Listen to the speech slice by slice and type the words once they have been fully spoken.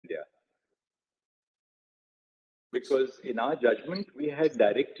because in our judgment, we had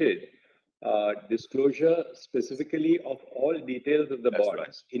directed disclosure specifically of all details of the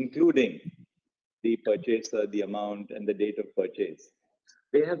bonds, including the purchaser, the amount, and the date of purchase.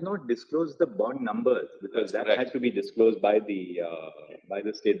 They have not disclosed the bond numbers because that had to be disclosed by the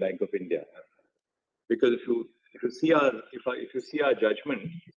State Bank of India. Because if you see our judgment,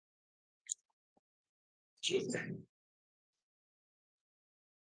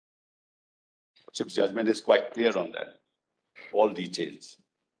 Chip's judgment is quite clear on that. All details.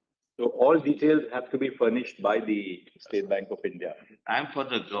 So all details have to be furnished by the State Bank of India. I am for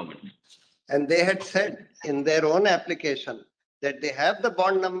the government. And they had said in their own application that they have the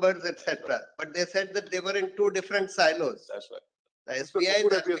bond numbers, etc. But they said that they were in two different silos. That's right. The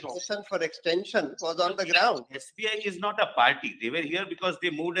SBI's application for extension was on the ground. SBI is not a party. They were here because they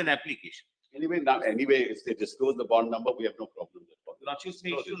moved an application. Anyway, if they disclose the bond number, we have no problem with it. Lordship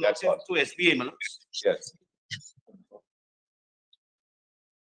may issue That's notice to SBI, Manoj. Yes.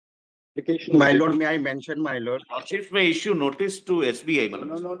 My lord, may I mention, my lord? Lordship may issue notice to SBI,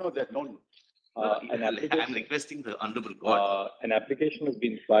 Manoj. No, that no. I'm requesting the Honorable God. An application has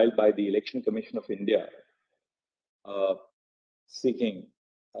been filed by the Election Commission of India seeking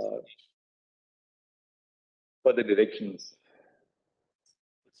further directions.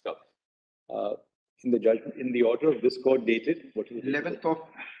 Stop. In the judgment, in the order of this court dated, what is it? 11th of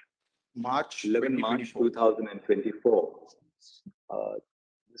March. 11 March 2024.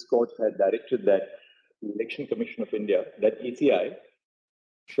 This court had directed that the Election Commission of India, that ECI,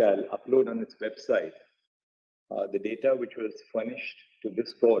 shall upload on its website the data which was furnished to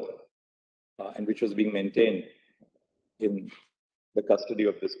this court and which was being maintained in the custody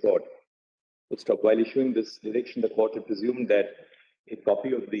of this court. While issuing this direction, the court had presumed that a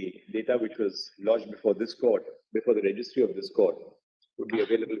copy of the data which was lodged before this court, before the registry of this court, would be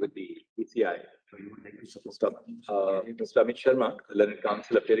available with the ECI. Mr. Amit Sharma, learned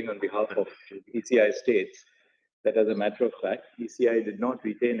counsel appearing on behalf of ECI states that as a matter of fact, ECI did not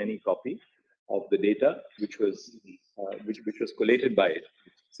retain any copy of the data which was collated by it,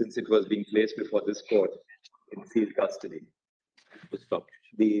 since it was being placed before this court in sealed custody.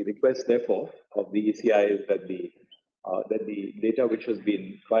 The request, therefore, of the ECI is that the data which has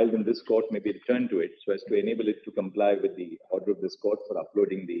been filed in this court may be returned to it, so as to enable it to comply with the order of this court for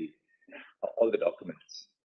uploading all the documents.